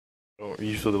I don't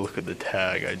usually look at the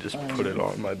tag, I just put it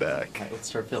on my back. Alright, let's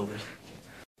start filming.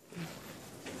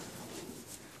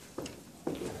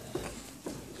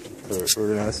 We're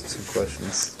gonna ask some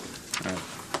questions. Alright.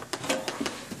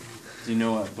 Do you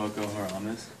know what Boko Haram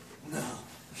is? No.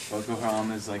 Boko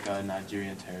Haram is like a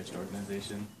Nigerian terrorist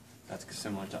organization that's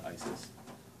similar to ISIS.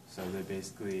 So they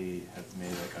basically have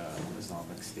made like a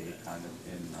Islamic state kind of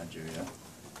in Nigeria,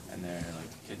 and they're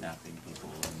like kidnapping people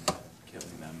and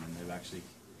killing them, and they've actually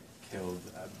killed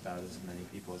about as many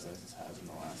people as ISIS has in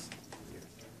the last year.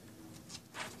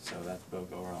 So that's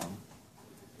Boko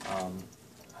Haram.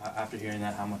 After hearing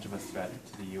that, how much of a threat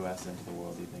to the U.S. and to the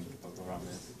world do you think Boko Haram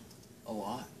is? A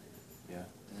lot. Yeah.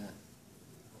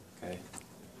 Yeah. Okay.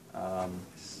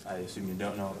 I assume you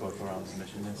don't know what Boko Haram's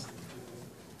mission is?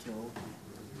 Kill.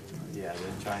 Yeah,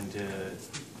 they're trying to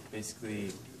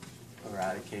basically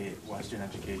eradicate Western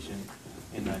education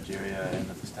in Nigeria and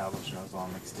establish an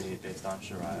Islamic state based on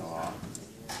Sharia law.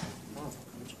 Oh.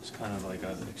 It's kind of like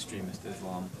an extremist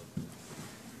Islam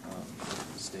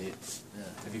state. Yeah.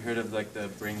 Have you heard of like the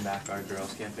Bring Back Our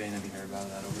Girls campaign? Have you heard about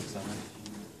that over the summer?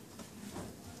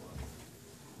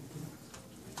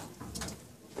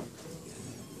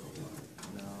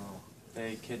 No.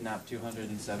 They kidnapped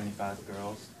 275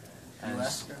 girls.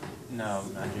 US girls? No,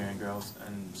 Nigerian girls,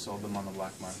 and sold them on the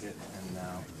black market, and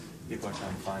now people are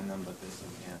trying to find them, but they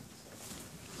still can't.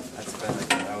 That's been like,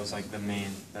 that was like the main,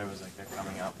 there was like their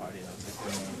coming out party, that was like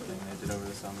the main thing they did over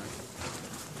the summer.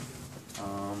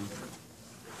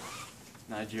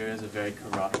 Nigeria is a very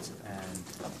corrupt and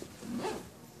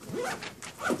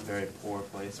very poor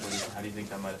place. How do you think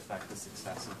that might affect the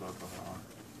success of Boko Haram?